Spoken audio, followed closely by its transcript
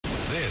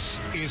This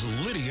is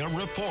Lidia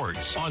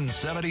Reports on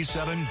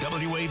 77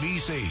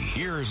 WABC.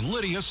 Here's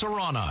Lidia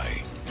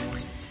Serrani.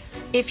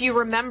 If you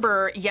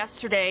remember,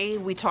 yesterday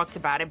we talked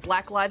about it.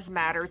 Black Lives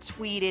Matter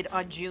tweeted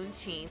on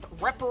Juneteenth,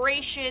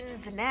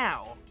 reparations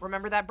now.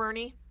 Remember that,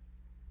 Bernie?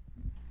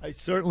 I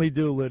certainly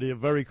do, Lydia,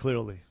 very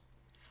clearly.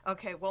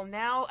 Okay, well,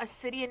 now a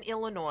city in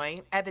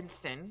Illinois,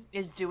 Evanston,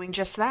 is doing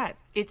just that.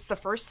 It's the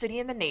first city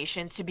in the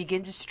nation to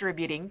begin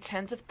distributing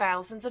tens of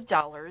thousands of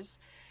dollars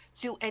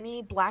to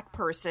any black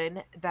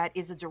person that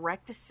is a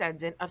direct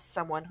descendant of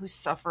someone who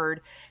suffered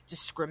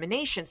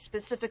discrimination,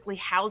 specifically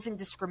housing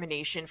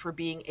discrimination for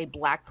being a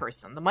black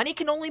person. The money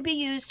can only be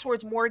used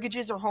towards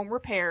mortgages or home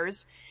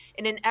repairs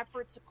in an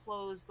effort to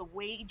close the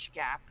wage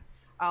gap,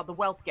 the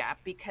wealth gap,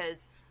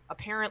 because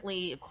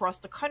apparently across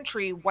the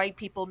country, white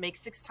people make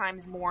 6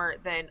 times more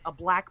than a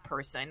black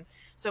person.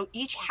 So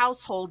each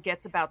household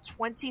gets about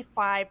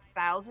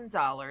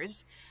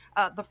 $25,000.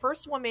 The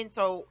first woman,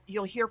 so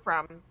you'll hear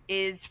from,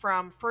 is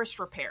from First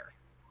Repair.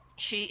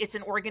 It's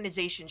an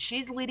organization.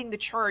 She's leading the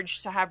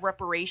charge to have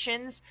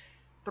reparations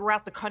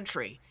throughout the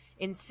country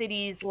in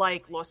cities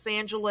like Los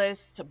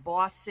Angeles to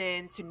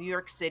Boston to New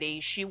York City.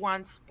 She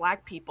wants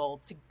black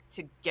people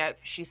to get,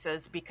 she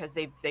says, because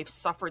they've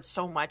suffered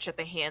so much at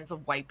the hands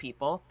of white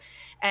people.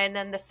 And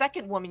then the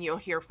second woman you'll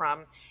hear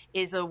from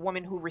is a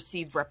woman who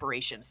received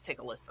reparations.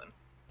 Take a listen.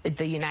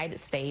 The United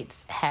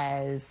States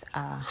has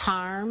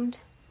harmed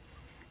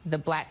the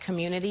black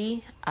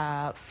community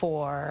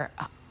for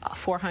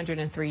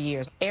 403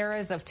 years,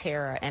 eras of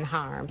terror and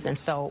harms, and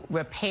so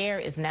repair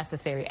is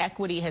necessary.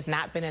 Equity has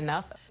not been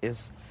enough.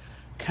 It's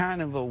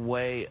kind of a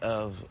way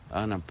of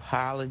an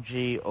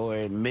apology or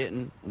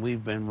admitting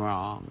we've been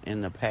wrong in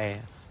the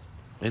past.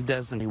 It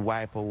doesn't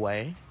wipe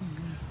away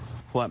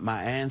what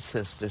my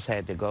ancestors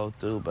had to go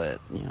through, but,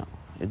 you know,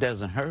 it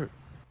doesn't hurt.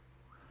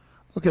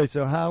 Okay,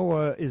 so how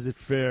is it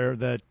fair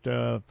that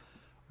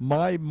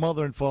my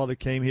mother and father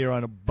came here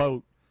on a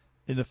boat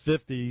in the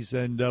 50s,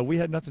 and we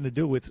had nothing to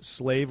do with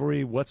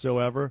slavery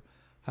whatsoever?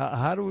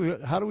 How do we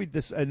and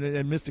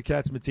Mr.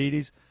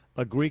 Katzmatidis,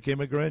 a Greek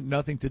immigrant,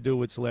 nothing to do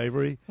with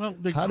slavery. Well,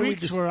 the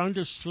Greeks were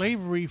under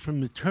slavery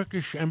from the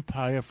Turkish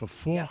Empire for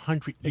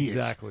 400 years.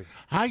 Exactly.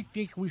 I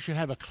think we should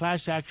have a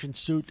class action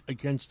suit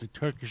against the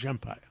Turkish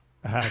Empire.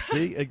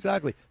 See,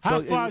 exactly.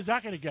 How far is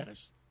that going to get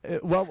us?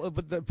 Well,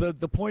 but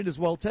the point is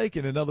well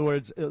taken. In other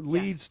words, it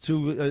leads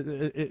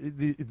to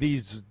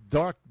these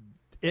dark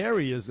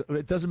areas.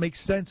 It doesn't make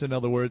sense. In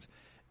other words,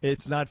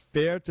 it's not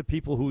fair to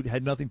people who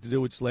had nothing to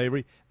do with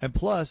slavery, and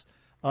plus,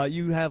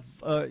 you have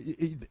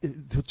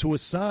to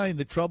assign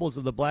the troubles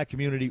of the black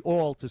community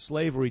all to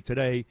slavery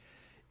today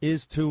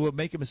is to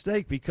make a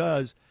mistake,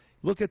 because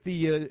look at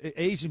the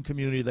Asian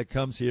community that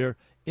comes here,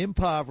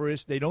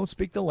 impoverished, they don't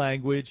speak the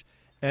language,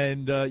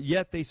 and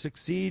yet they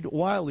succeed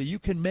wildly. You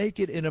can make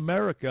it in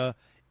America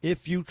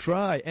if you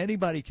try.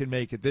 Anybody can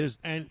make it.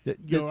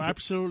 You're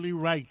absolutely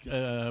right,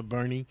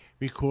 Bernie,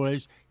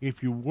 because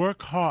if you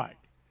work hard,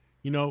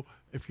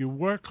 if you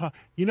work hard.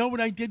 You know what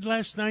I did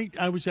last night?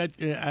 I was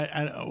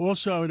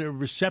also at a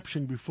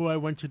reception before I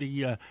went to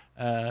the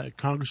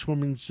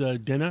Congresswoman's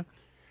dinner,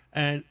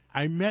 and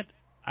I met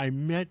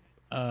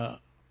a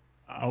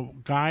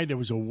guy that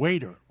was a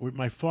waiter with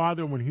my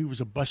father when he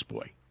was a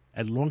busboy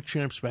at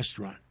Longchamp's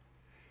restaurant.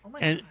 Oh my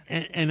God.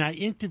 And I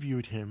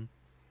interviewed him,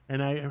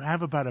 and I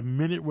have about a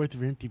minute worth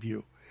of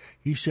interview.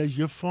 He says,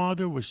 your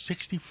father was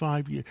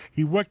 65 years.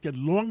 He worked at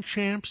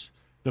Longchamp's,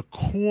 the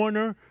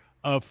corner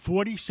of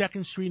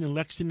 42nd Street and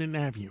Lexington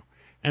Avenue.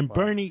 And wow.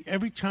 Bernie,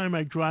 every time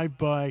I drive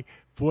by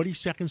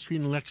 42nd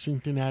Street and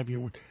Lexington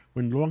Avenue,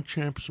 when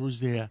Longchamps was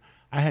there,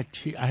 I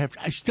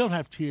still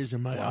have tears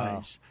in my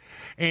eyes.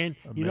 And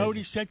amazing. You know what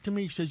he said to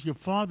me? He says, your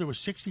father was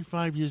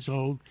 65 years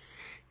old.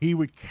 He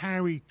would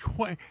carry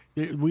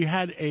we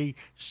had a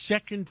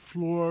second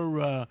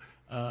floor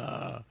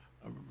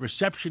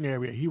reception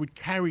area. He would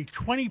carry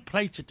 20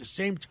 plates at the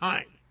same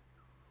time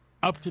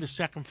up to the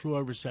second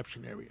floor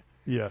reception area.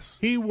 Yes.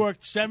 He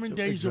worked 7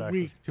 days a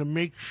week to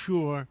make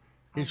sure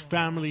his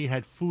family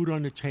had food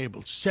on the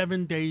table,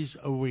 7 days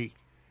a week.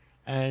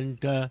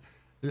 And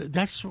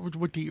that's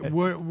what the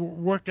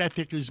work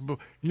ethic is.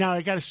 Now,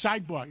 I got a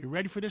sidebar. You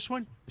ready for this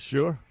one?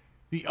 Sure.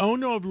 The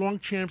owner of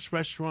Longchamp's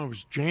restaurant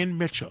was Jan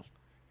Mitchell.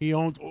 He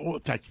owned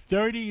like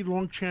 30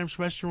 Longchamp's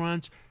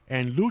restaurants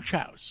and Luch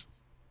House.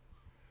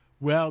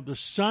 Well, the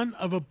son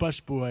of a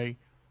busboy,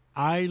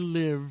 I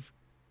live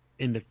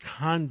in the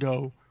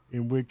condo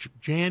in which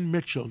Jan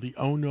Mitchell, the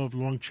owner of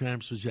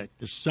Longchamp's, was at.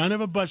 The son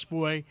of a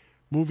busboy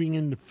moving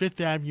in the Fifth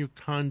Avenue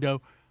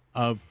condo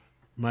of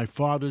my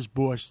father's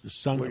boss, the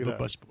son of a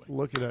busboy.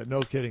 Look at that. No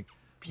kidding.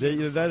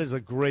 That is a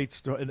great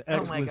story, an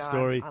excellent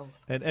story,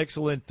 an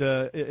excellent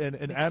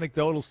an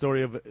anecdotal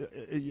story of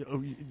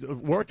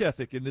work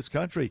ethic in this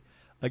country.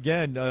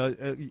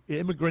 Again,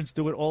 immigrants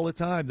do it all the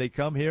time. They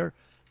come here.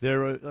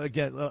 They're,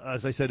 again,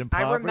 as I said,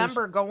 impoverished. I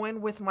remember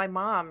going with my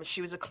mom.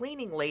 She was a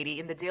cleaning lady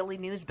in the Daily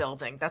News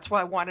building. That's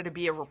why I wanted to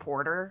be a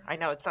reporter. I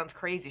know it sounds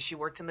crazy. She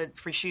worked in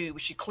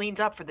she cleaned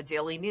up for the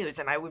Daily News,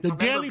 and I would the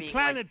remember Daily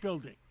Planet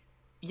building.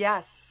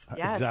 Yes,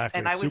 yes. Exactly,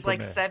 And I was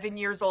like Superman. 7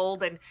 years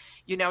old, and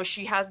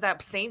she has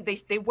that same.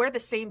 They wear the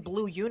same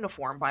blue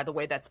uniform, by the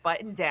way, that's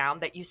buttoned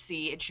down that you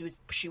see. And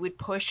she would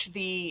push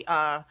the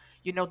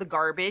the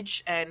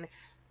garbage, and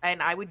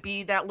I would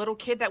be that little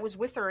kid that was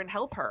with her and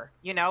help her,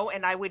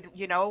 and I would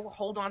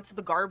hold on to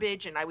the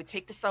garbage, and I would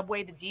take the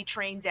subway, the D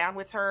train down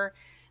with her,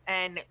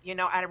 and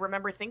I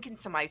remember thinking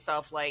to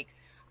myself like.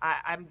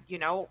 I'm,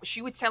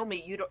 she would tell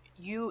me,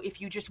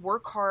 if you just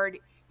work hard,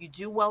 you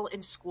do well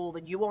in school,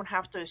 then you won't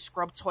have to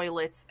scrub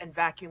toilets and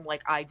vacuum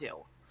like I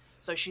do.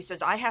 So she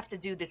says, I have to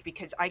do this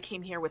because I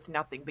came here with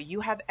nothing, but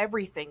you have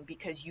everything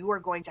because you are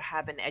going to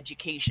have an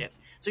education.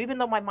 So even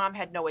though my mom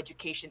had no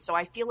education, so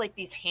I feel like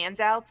these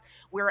handouts,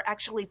 we're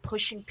actually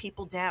pushing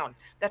people down.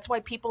 That's why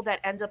people that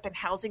end up in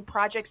housing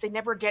projects, they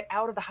never get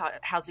out of the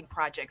housing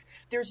projects.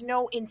 There's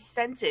no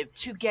incentive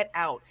to get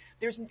out.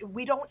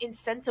 We don't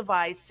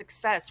incentivize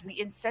success. We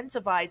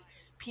incentivize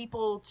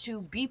people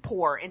to be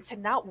poor and to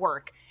not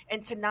work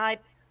and to not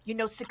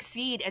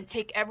succeed and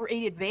take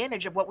every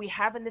advantage of what we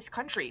have in this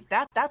country.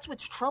 That's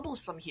what's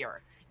troublesome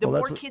here. The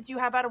Well, more kids you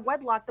have out of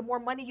wedlock, the more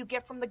money you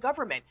get from the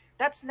government.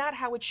 That's not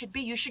how it should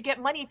be. You should get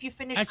money if you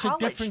finish That's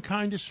college. a different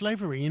kind of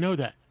slavery. You know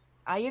that.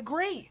 I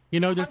agree.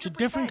 That's a 100%.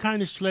 different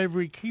kind of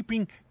slavery,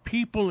 keeping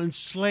people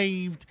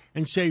enslaved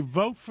and say,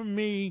 vote for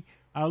me,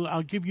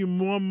 I'll give you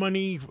more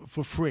money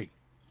for free.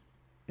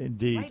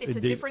 Indeed. Right, it's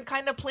indeed. a different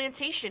kind of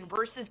plantation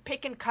versus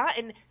picking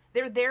cotton.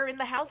 They're there in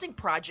the housing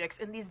projects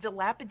in these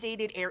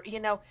dilapidated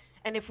areas,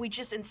 and if we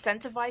just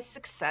incentivize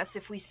success,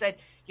 if we said,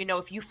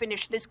 if you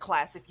finish this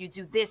class, if you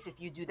do this, if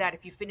you do that,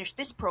 if you finish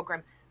this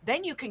program,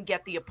 then you can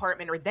get the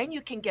apartment or then you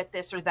can get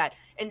this or that.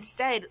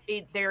 Instead,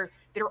 they're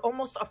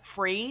almost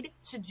afraid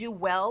to do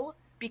well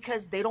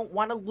because they don't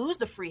want to lose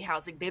the free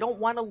housing. They don't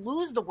want to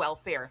lose the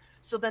welfare.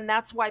 So then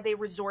that's why they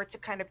resort to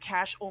kind of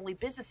cash-only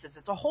businesses.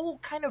 It's a whole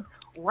kind of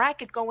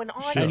racket going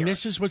on here. And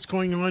this is what's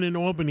going on in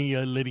Albany,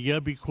 Lydia,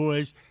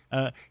 because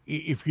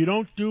if you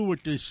don't do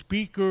what the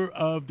Speaker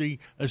of the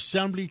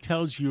Assembly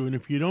tells you, and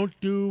if you don't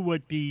do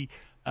what the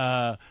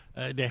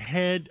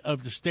head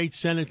of the state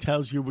Senate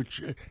tells you, which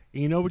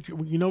you know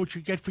what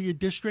you get for your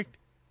district?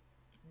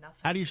 Nothing.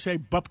 How do you say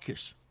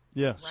bupkis?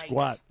 Yeah, Right.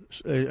 Squat.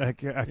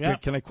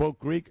 Can I quote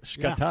Greek?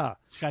 Skata. Yeah,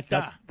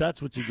 skata. That's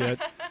what you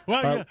get.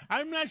 Well,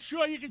 I'm not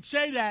sure you can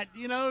say that.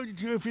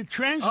 If you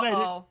translate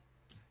Uh-oh.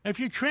 it. If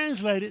you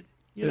translate it,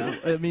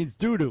 It means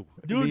doo-doo.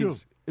 Doo-doo.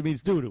 It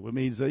means doo-doo. It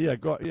means,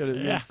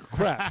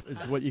 crap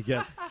is what you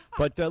get.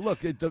 But look,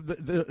 the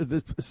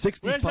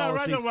 60s where's our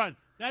policies. other one?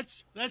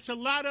 That's a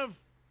lot of.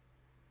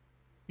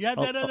 You have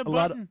that other a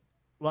lot button?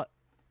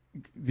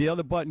 the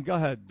other button, go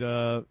ahead.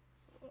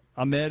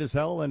 I'm mad as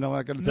hell, and I'm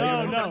not going to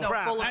tell you. No. No,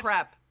 full of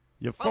crap.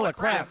 You're full of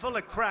crap. Full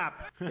of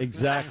crap.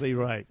 Exactly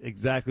right.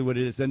 Exactly what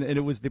it is. And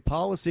it was the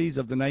policies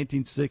of the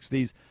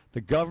 1960s.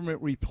 The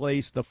government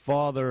replaced the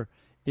father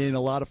in a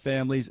lot of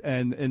families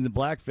and in the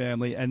black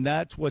family, and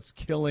that's what's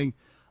killing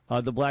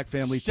the black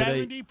family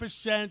today.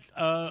 70%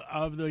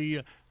 of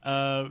the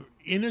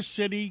inner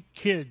city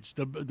kids,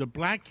 the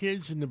black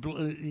kids in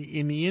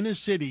the inner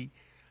city,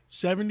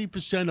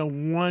 70% are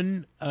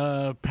one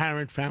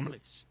parent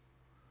families.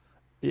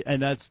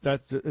 And it's a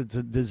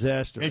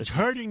disaster. It's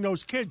hurting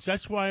those kids.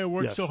 That's why I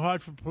work so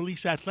hard for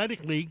Police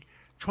Athletic League,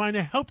 trying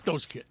to help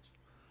those kids.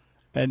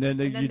 And then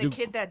The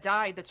kid that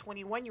died, the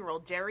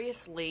 21-year-old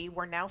Darius Lee,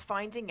 we're now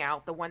finding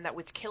out, the one that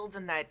was killed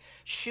in that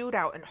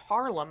shootout in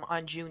Harlem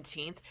on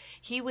Juneteenth,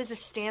 he was a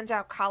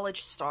standout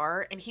college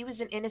star, and he was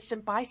an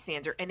innocent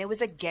bystander, and it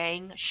was a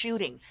gang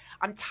shooting.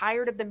 I'm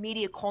tired of the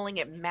media calling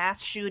it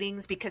mass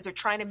shootings because they're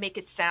trying to make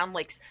it sound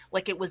like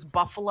it was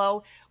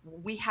Buffalo.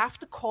 We have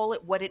to call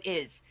it what it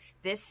is.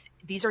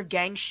 These are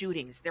gang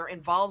shootings. They're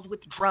involved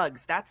with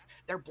drugs.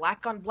 They're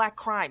black on black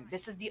crime.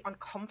 This is the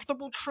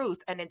uncomfortable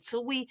truth. And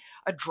until we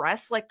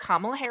address, like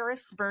Kamala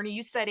Harris, Bernie,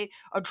 you said it,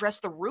 address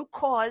the root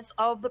cause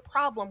of the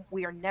problem,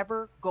 we are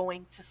never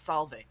going to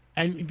solve it.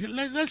 And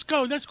let's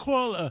go. Let's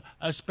call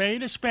a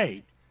spade a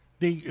spade.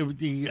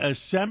 The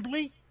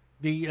assembly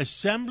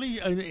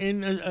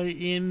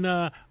in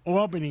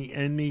Albany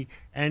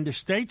and the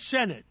state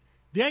senate,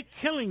 they're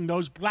killing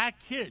those black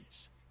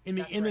kids in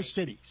the inner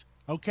cities.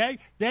 Okay,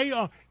 they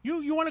are.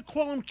 You want to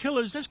call them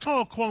killers? Let's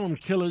call them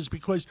killers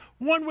because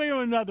one way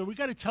or another, we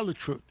got to tell the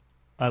truth.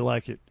 I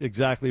like it.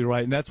 Exactly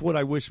right. And that's what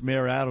I wish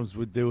Mayor Adams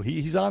would do.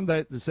 He's on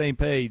the same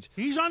page.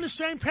 He's on the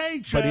same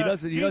page. But he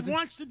doesn't. He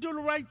wants to do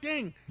the right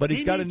thing. But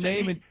he's got to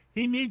name it.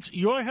 He needs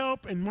your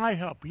help and my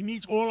help. He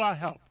needs all our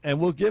help. And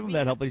we'll give him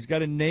that help. But he's got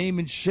to name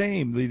and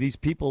shame these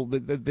people.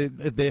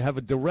 They have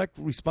a direct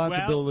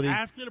responsibility. Well,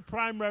 after the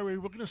primary,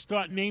 we're going to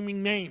start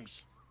naming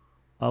names.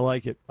 I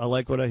like it. I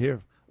like what I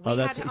hear.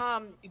 Bernie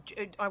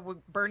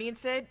and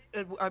Sid.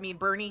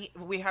 Bernie.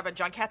 We have a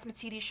John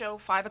Katzmatidi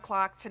show,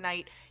 5:00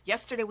 tonight.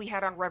 Yesterday we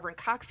had on Reverend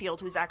Cockfield,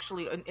 who's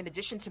actually, in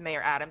addition to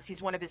Mayor Adams, he's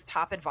one of his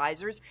top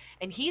advisors,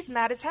 and he's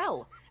mad as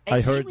hell. And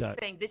I heard he was that.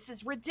 saying this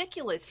is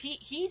ridiculous.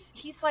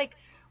 He's like,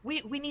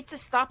 we need to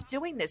stop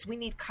doing this. We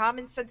need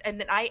common sense. And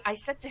then I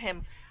said to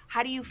him,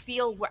 How do you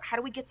feel? How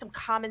do we get some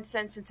common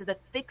sense into the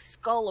thick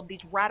skull of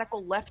these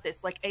radical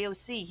leftists like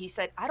AOC? He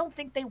said, I don't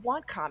think they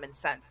want common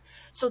sense.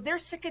 So they're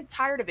sick and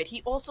tired of it.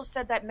 He also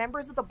said that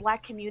members of the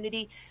black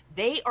community,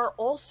 they're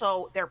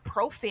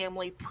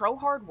pro-family,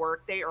 pro-hard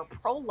work, they are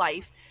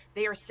pro-life,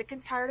 they are sick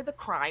and tired of the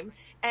crime,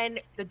 and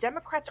the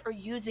Democrats are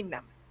using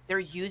them. They're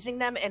using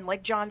them, and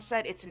like John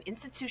said, it's an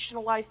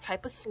institutionalized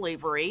type of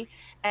slavery,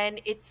 and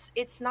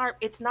it's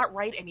not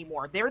right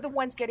anymore. They're the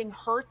ones getting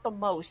hurt the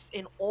most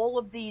in all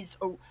of these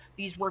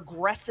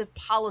regressive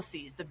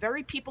policies. The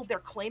very people they're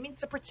claiming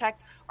to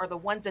protect are the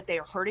ones that they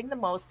are hurting the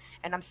most,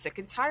 and I'm sick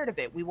and tired of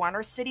it. We want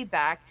our city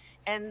back,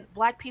 and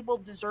black people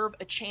deserve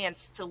a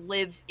chance to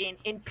live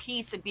in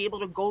peace and be able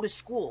to go to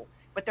school,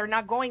 but they're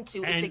not going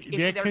to if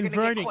they're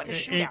converting. Going to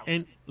get caught in a shootout.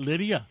 And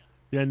Lydia,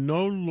 they're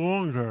no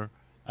longer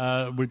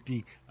a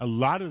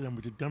lot of them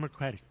with the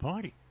Democratic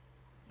Party.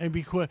 And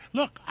because,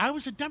 look, I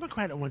was a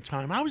Democrat at one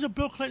time. I was a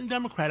Bill Clinton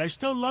Democrat. I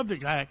still love the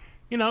guy.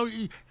 You know,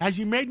 has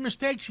he made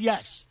mistakes?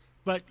 Yes.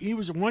 But he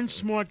was one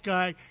smart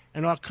guy,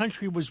 and our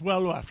country was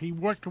well off. He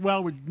worked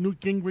well with Newt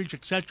Gingrich,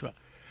 etc.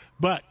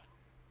 But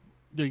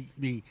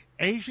the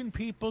Asian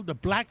people, the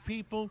black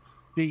people,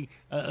 the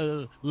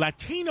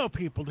Latino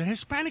people, the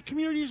Hispanic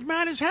community is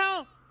mad as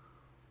hell.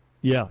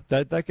 Yeah,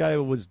 that guy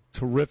was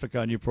terrific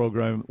on your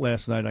program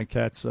last night on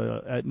Cats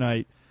at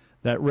Night,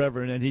 that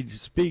Reverend, and he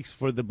speaks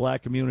for the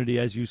black community,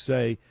 as you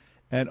say,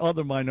 and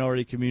other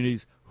minority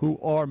communities who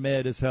are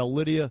mad as hell.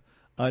 Lydia,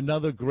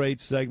 another great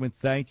segment.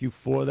 Thank you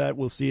for that.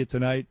 We'll see you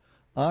tonight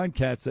on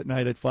Cats at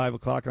Night at 5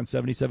 o'clock on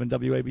 77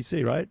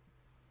 WABC, right?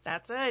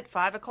 That's it.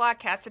 5 o'clock,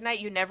 Cats at Night.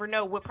 You never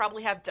know. We'll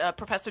probably have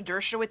Professor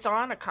Dershowitz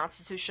on, a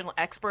constitutional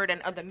expert,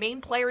 and the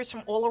main players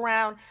from all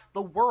around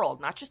the world,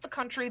 not just the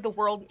country, the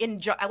world.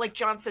 Like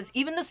John says,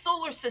 even the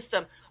solar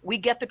system, we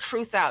get the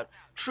truth out.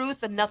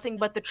 Truth and nothing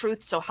but the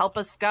truth. So help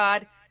us,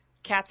 God.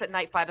 Cats at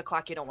Night, 5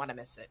 o'clock. You don't want to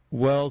miss it.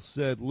 Well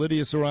said.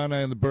 Lydia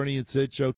Serrano and the Bernie and Sid Show.